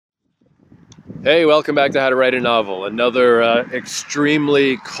Hey, welcome back to How to Write a Novel. Another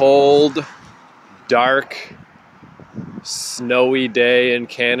extremely cold, dark, snowy day in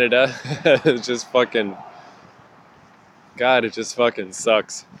Canada. It's just fucking... God, it just fucking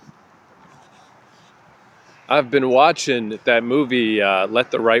sucks. I've been watching that movie, Let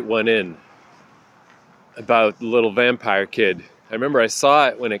the Right One In, about the little vampire kid. I remember I saw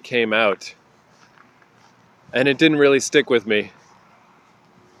it when it came out, and it didn't really stick with me.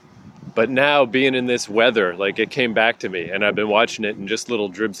 But now, being in this weather, like, it came back to me, and I've been watching it in just little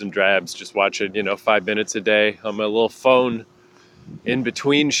dribs and drabs, just watching, 5 minutes a day on my little phone in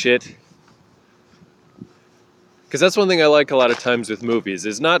between shit. Because that's one thing I like a lot of times with movies,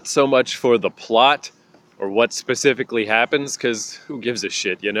 is not so much for the plot or what specifically happens, because who gives a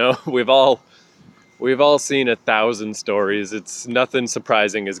shit, We've all seen 1,000 stories. It's nothing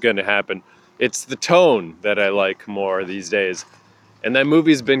surprising is going to happen. It's the tone that I like more these days. And that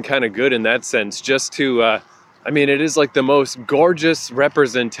movie's been kind of good in that sense, just to, it is like the most gorgeous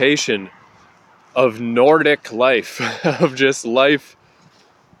representation of Nordic life, of just life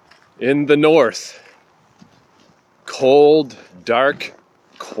in the north. Cold, dark,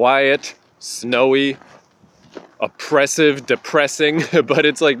 quiet, snowy, oppressive, depressing, but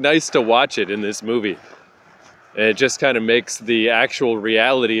it's like nice to watch it in this movie. And it just kind of makes the actual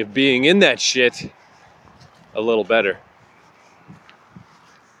reality of being in that shit a little better.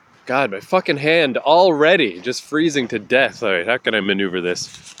 God, my fucking hand already just freezing to death. All right, how can I maneuver this?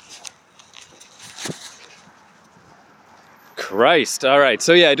 Christ. All right,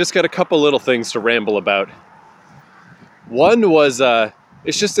 so yeah, I just got a couple little things to ramble about. One was,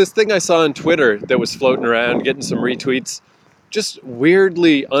 it's just this thing I saw on Twitter that was floating around, getting some retweets, just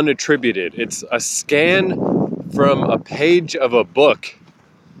weirdly unattributed. It's a scan from a page of a book,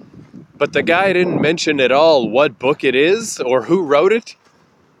 but the guy didn't mention at all what book it is or who wrote it.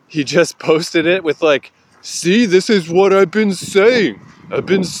 He just posted it with like, see, this is what I've been saying. I've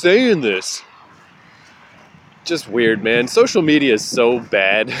been saying this. Just weird, man. Social media is so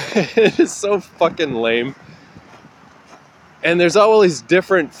bad. It is so fucking lame. And there's always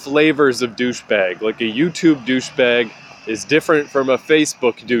different flavors of douchebag. Like a YouTube douchebag is different from a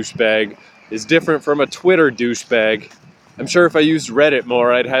Facebook douchebag, is different from a Twitter douchebag. I'm sure if I used Reddit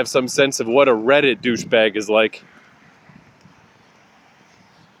more, I'd have some sense of what a Reddit douchebag is like.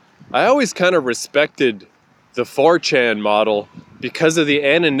 I always kind of respected the 4chan model because of the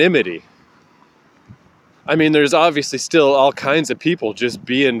anonymity. I mean, there's obviously still all kinds of people just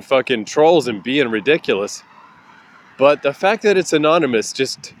being fucking trolls and being ridiculous. But the fact that it's anonymous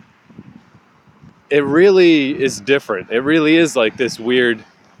it really is different. It really is like this weird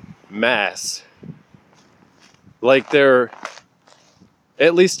mass. Like they're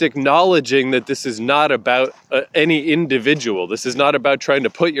at least acknowledging that this is not about any individual. This is not about trying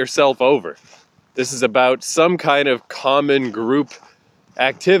to put yourself over. This is about some kind of common group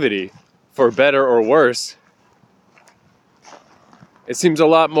activity, for better or worse. It seems a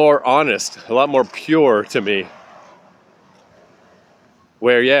lot more honest, a lot more pure to me.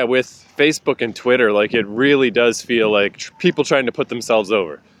 Where, yeah, with Facebook and Twitter, like it really does feel like people trying to put themselves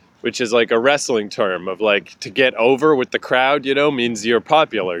over. Which is like a wrestling term of like, to get over with the crowd, means you're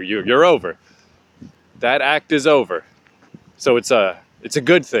popular, you're over. That act is over. So it's a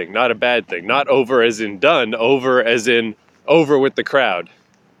good thing, not a bad thing. Not over as in done, over as in over with the crowd.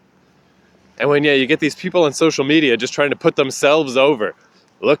 And when, you get these people on social media just trying to put themselves over.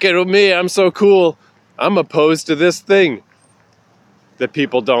 Look at me, I'm so cool. I'm opposed to this thing that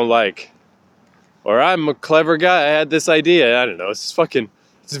people don't like. Or I'm a clever guy, I had this idea. I don't know,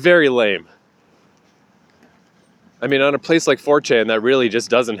 it's very lame. I mean, on a place like 4chan, that really just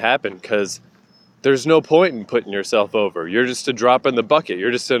doesn't happen because there's no point in putting yourself over. You're just a drop in the bucket.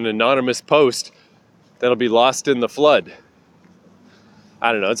 You're just an anonymous post that'll be lost in the flood.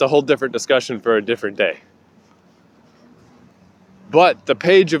 I don't know. It's a whole different discussion for a different day. But the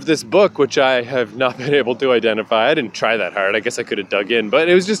page of this book, which I have not been able to identify, I didn't try that hard. I guess I could have dug in. But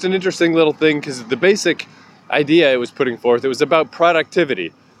it was just an interesting little thing because the basic idea it was putting forth, it was about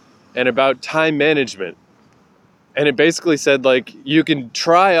productivity and about time management. And it basically said, like, you can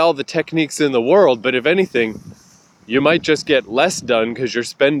try all the techniques in the world, but if anything, you might just get less done because you're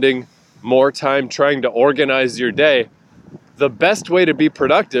spending more time trying to organize your day. The best way to be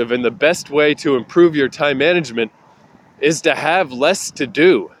productive and the best way to improve your time management is to have less to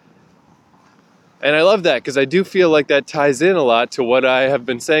do. And I love that because I do feel like that ties in a lot to what I have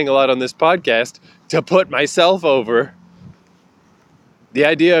been saying a lot on this podcast, to put myself over. The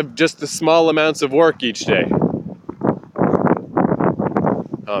idea of just the small amounts of work each day.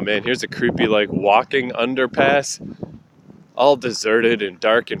 Oh man, here's a creepy like walking underpass. all deserted and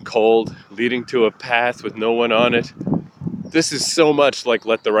dark and cold, leading to a path with no one on it. This is so much like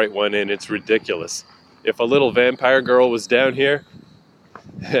Let the Right One In, it's ridiculous. If a little vampire girl was down here,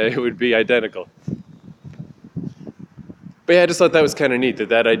 it would be identical. But yeah, I just thought that was kind of neat,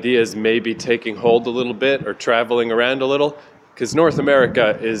 that idea is maybe taking hold a little bit or traveling around a little, because North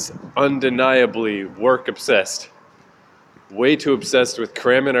America is undeniably work obsessed. Way too obsessed with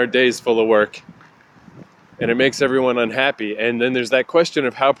cramming our days full of work. And it makes everyone unhappy. And then there's that question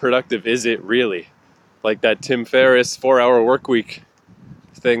of how productive is it really? Like that Tim Ferriss 4-hour work week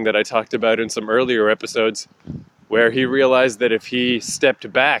thing that I talked about in some earlier episodes, where he realized that if he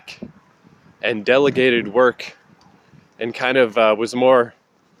stepped back and delegated work and kind of was more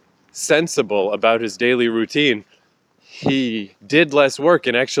sensible about his daily routine, he did less work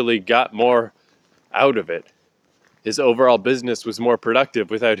and actually got more out of it. His overall business was more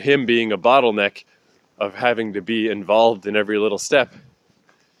productive without him being a bottleneck of having to be involved in every little step.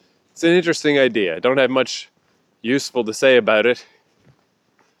 It's an interesting idea. I don't have much useful to say about it.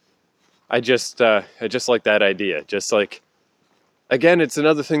 I just like that idea. Just like, again, it's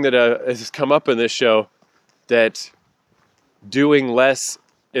another thing that has come up in this show, that doing less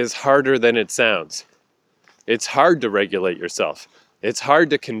is harder than it sounds. It's hard to regulate yourself. It's hard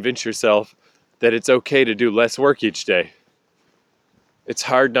to convince yourself that it's okay to do less work each day. It's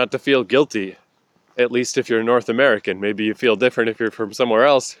hard not to feel guilty, at least if you're North American. Maybe you feel different if you're from somewhere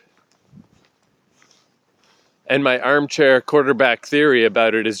else. And my armchair quarterback theory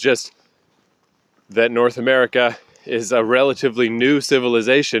about it is just that North America is a relatively new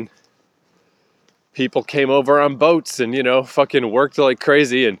civilization. People came over on boats and, fucking worked like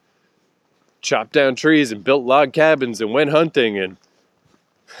crazy and chopped down trees and built log cabins and went hunting and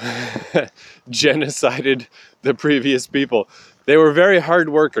genocided the previous people. They were very hard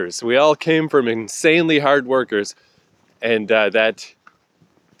workers. We all came from insanely hard workers. And that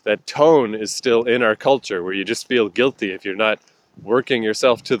tone is still in our culture, where you just feel guilty if you're not working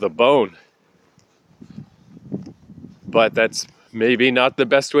yourself to the bone. But that's maybe not the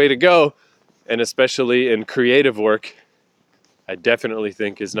best way to go. And especially in creative work, I definitely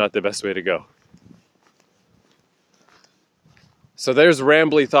think is not the best way to go. So there's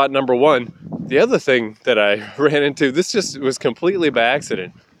rambly thought number one. The other thing that I ran into, this just was completely by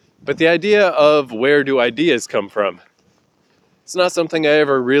accident, but the idea of where do ideas come from? It's not something I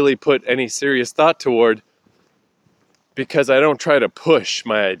ever really put any serious thought toward, because I don't try to push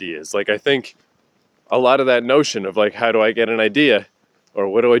my ideas. Like, I think a lot of that notion of like, how do I get an idea? Or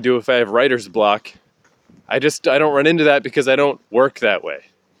what do I do if I have writer's block? I don't run into that because I don't work that way.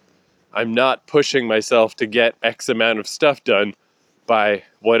 I'm not pushing myself to get X amount of stuff done by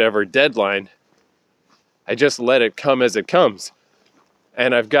whatever deadline. I just let it come as it comes.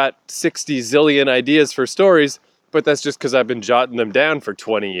 And I've got 60 zillion ideas for stories, but that's just because I've been jotting them down for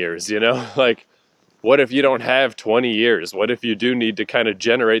 20 years, Like, what if you don't have 20 years? What if you do need to kind of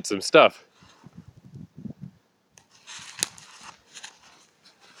generate some stuff?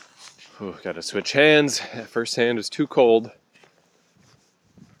 Gotta switch hands. First hand is too cold.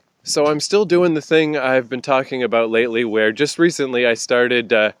 So I'm still doing the thing I've been talking about lately, where just recently I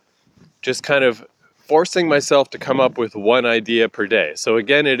started just kind of forcing myself to come up with one idea per day. So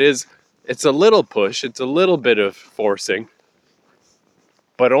again, it's a little push, it's a little bit of forcing,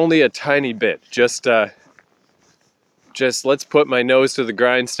 but only a tiny bit. Just let's put my nose to the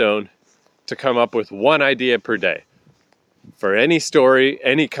grindstone to come up with one idea per day. For any story,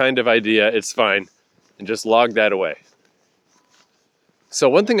 any kind of idea, it's fine. And just log that away. So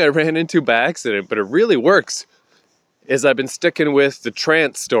one thing I ran into by accident, but it really works, is I've been sticking with the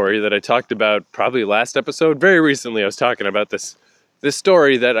trance story that I talked about probably last episode. Very recently I was talking about this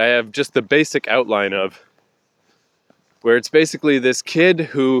story that I have just the basic outline of, where it's basically this kid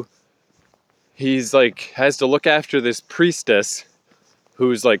who he's like has to look after this priestess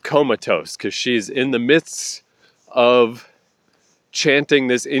who's like comatose because she's in the midst of chanting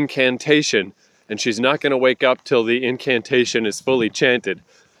this incantation, and she's not going to wake up till the incantation is fully chanted.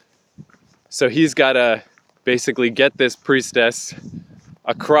 So he's got to basically get this priestess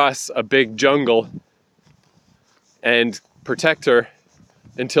across a big jungle and protect her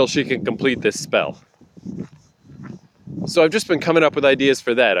until she can complete this spell. So I've just been coming up with ideas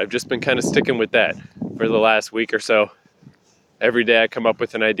for that. I've just been kind of sticking with that for the last week or so. Every day I come up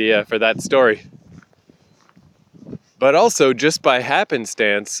with an idea for that story. But also, just by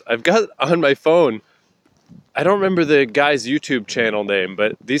happenstance, I've got on my phone, I don't remember the guy's YouTube channel name,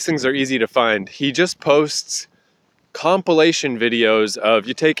 but these things are easy to find. He just posts compilation videos of,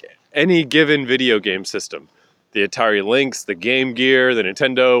 you take any given video game system, the Atari Lynx, the Game Gear, the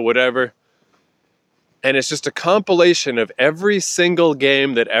Nintendo, whatever, And it's just a compilation of every single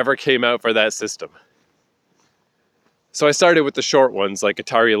game that ever came out for that system. So I started with the short ones, like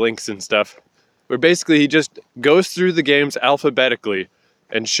Atari Lynx and stuff, where basically he just goes through the games alphabetically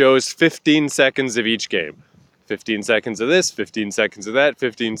and shows 15 seconds of each game. 15 seconds of this, 15 seconds of that,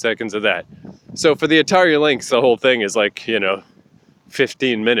 15 seconds of that. So for the Atari Lynx, the whole thing is like,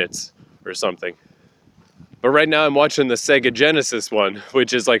 15 minutes or something. But right now I'm watching the Sega Genesis one,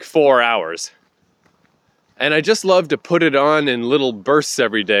 which is like 4 hours. And I just love to put it on in little bursts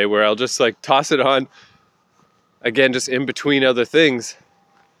every day where I'll just like toss it on, again, just in between other things,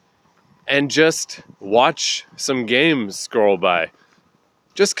 and just watch some games scroll by.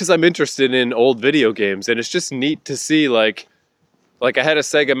 Just because I'm interested in old video games, and it's just neat to see, like I had a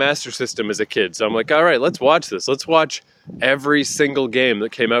Sega Master System as a kid, so I'm like, all right, let's watch this. Let's watch every single game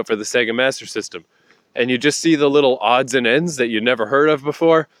that came out for the Sega Master System. And you just see the little odds and ends that you never heard of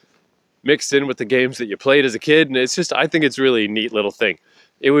before, mixed in with the games that you played as a kid, and it's just, I think it's really a neat little thing.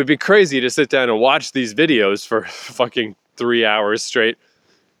 It would be crazy to sit down and watch these videos for fucking 3 hours straight,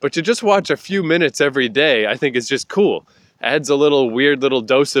 but to just watch a few minutes every day, I think is just cool. Adds a little weird little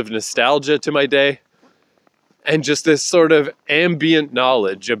dose of nostalgia to my day, and just this sort of ambient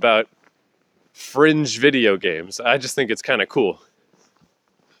knowledge about fringe video games. I just think it's kind of cool.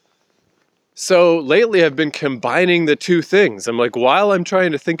 So lately I've been combining the two things. I'm like, while I'm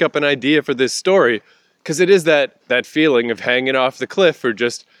trying to think up an idea for this story, because it is that feeling of hanging off the cliff or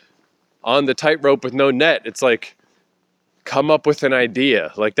just on the tightrope with no net. It's like, come up with an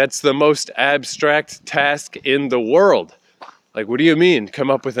idea. Like, that's the most abstract task in the world. Like, what do you mean, come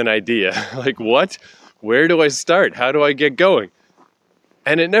up with an idea? Like, what? Where do I start? How do I get going?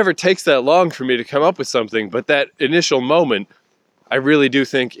 And it never takes that long for me to come up with something, but that initial moment, I really do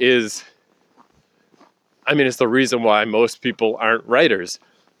think is, it's the reason why most people aren't writers.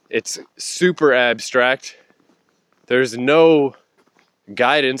 It's super abstract. There's no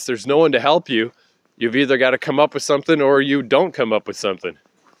guidance. There's no one to help you. You've either got to come up with something or you don't come up with something.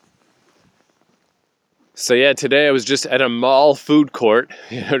 So yeah, today I was just at a mall food court,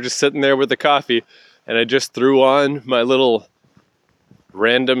 just sitting there with the coffee, and I just threw on my little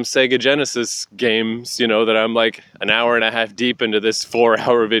random Sega Genesis games, that I'm like an hour and a half deep into this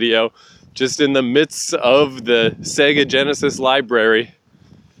 4-hour video, just in the midst of the Sega Genesis library.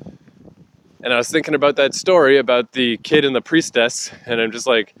 And I was thinking about that story about the kid and the priestess, and I'm just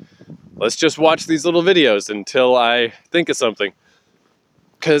like, let's just watch these little videos until I think of something.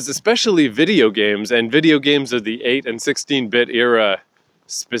 Because especially video games, and video games of the 8 and 16-bit era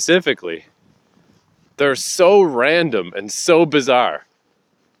specifically, they're so random and so bizarre.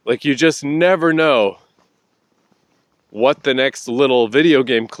 Like, you just never know what the next little video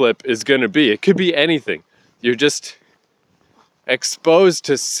game clip is going to be. It could be anything. You're just exposed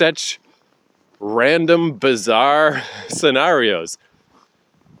to such random, bizarre scenarios.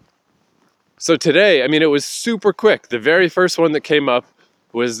 So today, it was super quick. The very first one that came up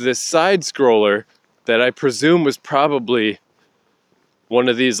was this side scroller that I presume was probably one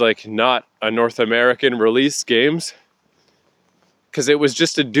of these, like, not a North American release games. Because it was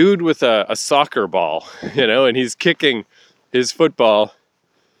just a dude with a soccer ball, and he's kicking his football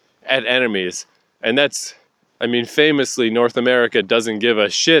at enemies. And that's, famously, North America doesn't give a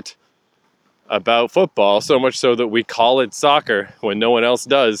shit about football, so much so that we call it soccer when no one else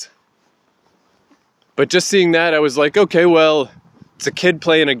does. But just seeing that, I was like, okay, well, it's a kid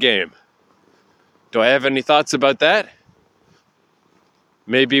playing a game. Do I have any thoughts about that?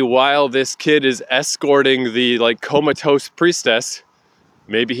 Maybe while this kid is escorting the, comatose priestess,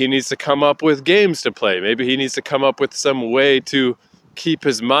 maybe he needs to come up with games to play. Maybe he needs to come up with some way to keep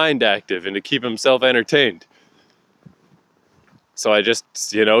his mind active and to keep himself entertained. So I just,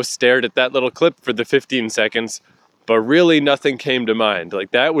 stared at that little clip for the 15 seconds, but really nothing came to mind.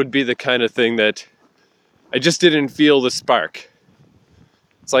 Like, that would be the kind of thing that I just didn't feel the spark.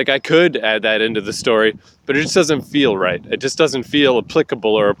 It's like I could add that into the story, but it just doesn't feel right. It just doesn't feel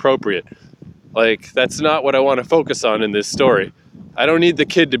applicable or appropriate. Like, that's not what I want to focus on in this story. I don't need the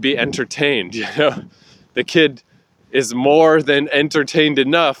kid to be entertained, The kid is more than entertained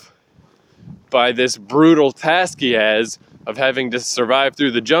enough by this brutal task he has of having to survive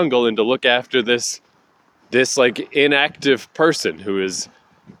through the jungle and to look after this inactive person who is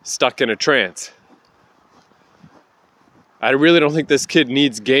stuck in a trance. I really don't think this kid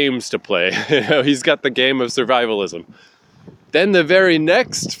needs games to play. He's got the game of survivalism. Then the very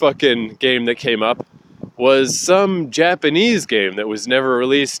next fucking game that came up was some Japanese game that was never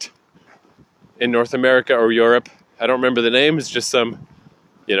released in North America or Europe. I don't remember the name. It's just some,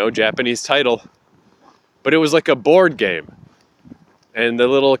 Japanese title. But it was like a board game. And the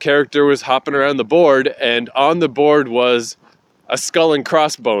little character was hopping around the board, and on the board was a skull and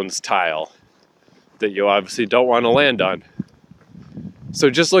crossbones tile that you obviously don't want to land on. So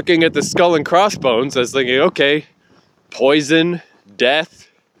just looking at the skull and crossbones, I was thinking, okay, poison, death.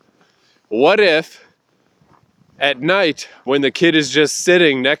 What if at night, when the kid is just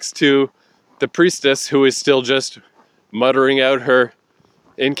sitting next to the priestess who is still just muttering out her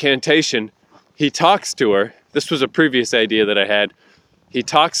incantation, he talks to her. This was a previous idea that I had. He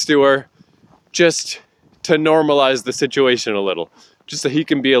talks to her just to normalize the situation a little, just so he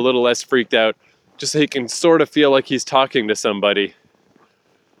can be a little less freaked out, just so he can sort of feel like he's talking to somebody.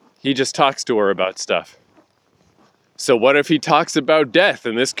 He just talks to her about stuff. So what if he talks about death?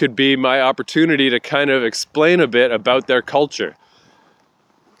 And this could be my opportunity to kind of explain a bit about their culture.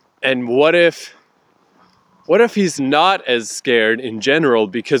 And what if he's not as scared in general?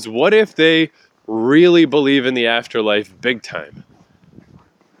 Because what if they really believe in the afterlife big time?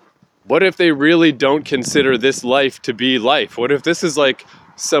 What if they really don't consider this life to be life? What if this is like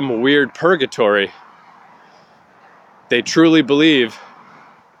some weird purgatory? They truly believe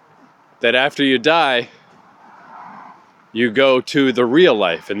that after you die, you go to the real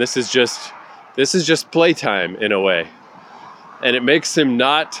life, and this is just playtime in a way. And it makes him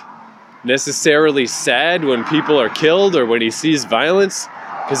not necessarily sad when people are killed or when he sees violence,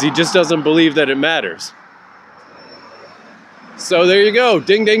 because he just doesn't believe that it matters. So there you go,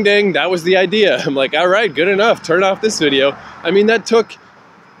 ding, ding, ding, that was the idea. I'm like, all right, good enough, turn off this video. I mean, that took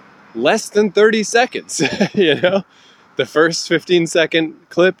less than 30 seconds, you know? The first 15-second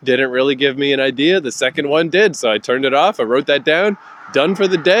clip didn't really give me an idea. The second one did, so I turned it off. I wrote that down. Done for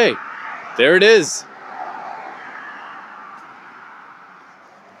the day. There it is.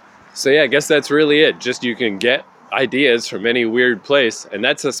 So yeah, I guess that's really it. Just you can get ideas from any weird place, and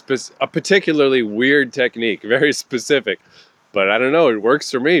that's a particularly weird technique, very specific. But I don't know, it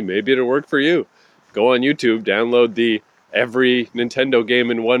works for me. Maybe it'll work for you. Go on YouTube, download the every Nintendo game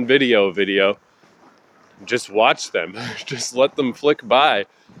in one video. Just watch them. Just let them flick by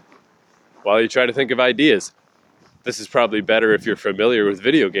while you try to think of ideas. This is probably better if you're familiar with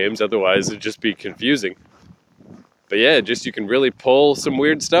video games, otherwise it'd just be confusing. But yeah, just you can really pull some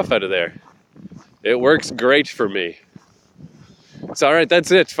weird stuff out of there. It works great for me. So alright, that's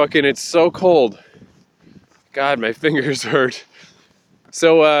it. It's so cold. God, my fingers hurt.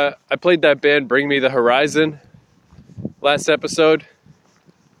 So I played that band Bring Me the Horizon last episode.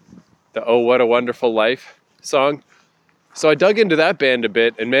 The Oh What a Wonderful Life song. So I dug into that band a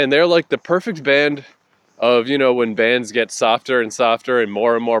bit, and man, they're like the perfect band of, you know, when bands get softer and softer and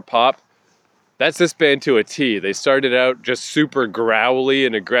more pop. That's this band to a T. They started out just super growly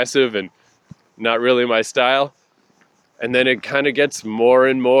and aggressive and not really my style. And then it kind of gets more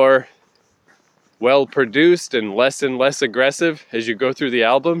and more well produced and less aggressive as you go through the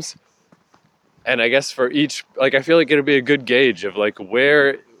albums. And I guess for each, like, I feel like it'll be a good gauge of like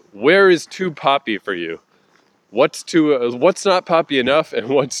where is too poppy for you? What's not poppy enough, and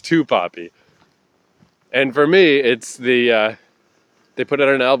what's too poppy? And for me, it's they put out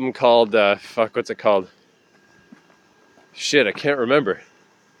an album called, what's it called? Shit, I can't remember.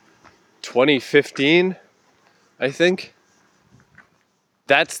 2015, I think.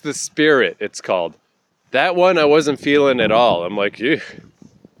 That's the Spirit, it's called. That one I wasn't feeling at all. I'm like, ew,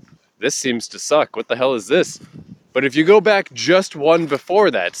 this seems to suck. What the hell is this? But if you go back just one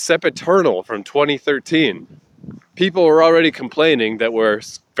before that, Sempiternal from 2013, people were already complaining that were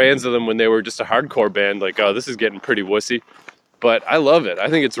fans of them when they were just a hardcore band, like, oh, this is getting pretty wussy. But I love it. I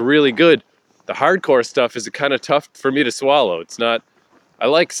think it's really good. The hardcore stuff is kind of tough for me to swallow. It's not, I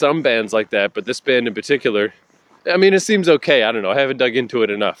like some bands like that, but this band in particular, I mean, it seems okay. I don't know. I haven't dug into it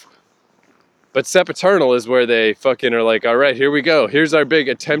enough. But Sempiternal is where they fucking are like, all right, here we go. Here's our big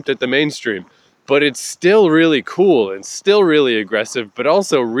attempt at the mainstream. But it's still really cool and still really aggressive, but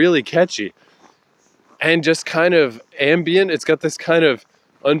also really catchy. And just kind of ambient. It's got this kind of,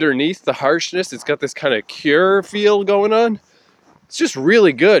 underneath the harshness, it's got this kind of Cure feel going on. It's just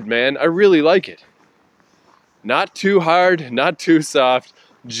really good, man. I really like it. Not too hard, not too soft,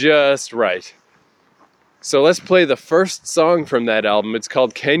 just right. So let's play the first song from that album. It's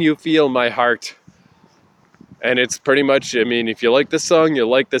called Can You Feel My Heart? And it's pretty much, I mean, if you like this song, you'll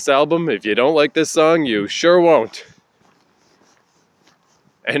like this album. If you don't like this song, you sure won't.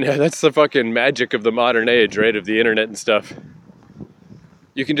 And that's the fucking magic of the modern age, right? Of the internet and stuff.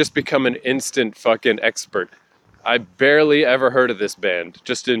 You can just become an instant fucking expert. I barely ever heard of this band,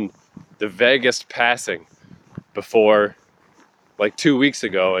 just in the vaguest passing before like 2 weeks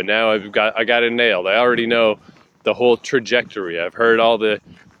ago, and now I got it nailed. I already know the whole trajectory. I've heard all the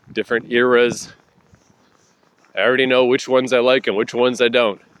different eras I already know which ones I like and which ones I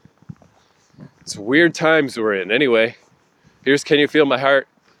don't. It's weird times we're in. Anyway, here's Can You Feel My Heart?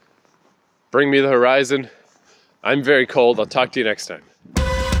 Bring Me the Horizon. I'm very cold. I'll talk to you next time.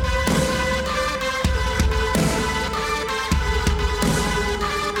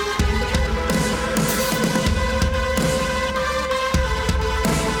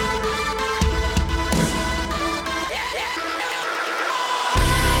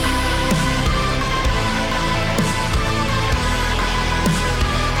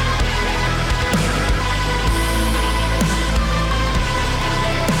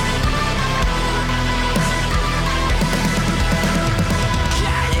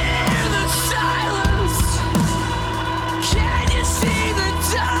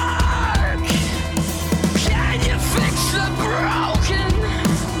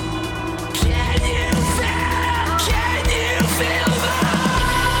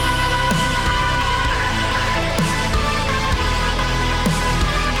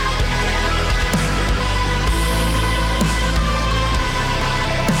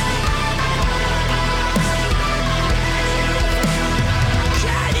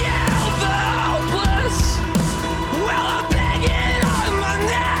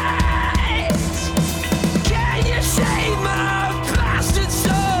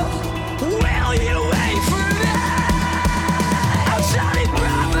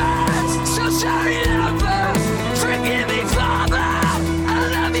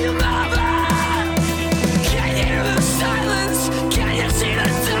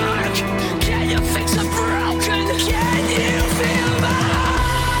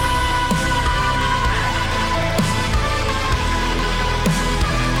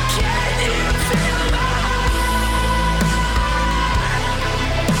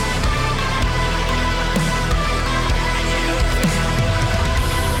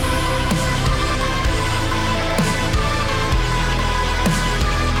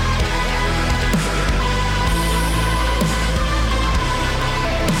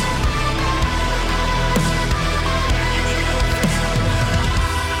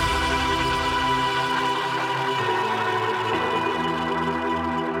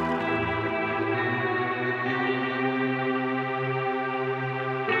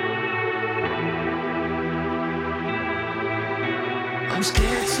 I'm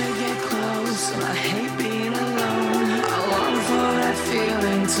scared to get close, and I hate being alone. I long for that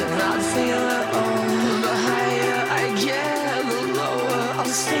feeling to not feel at all. The higher I get, the lower I'll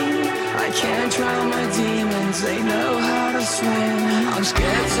sink. I can't drown my demons, they know how to swim. I'm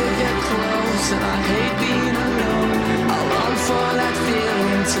scared to get close, and I hate being alone. I long for that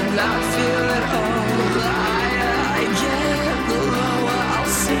feeling to not feel at all. The higher I get, the lower I'll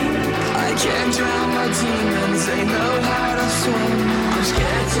sink. I can't drown my demons, they know how to swim. I'm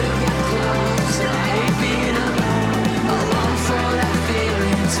scared to get close, and I hate being alone. I long for that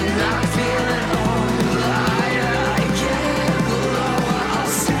feeling to not feel at all.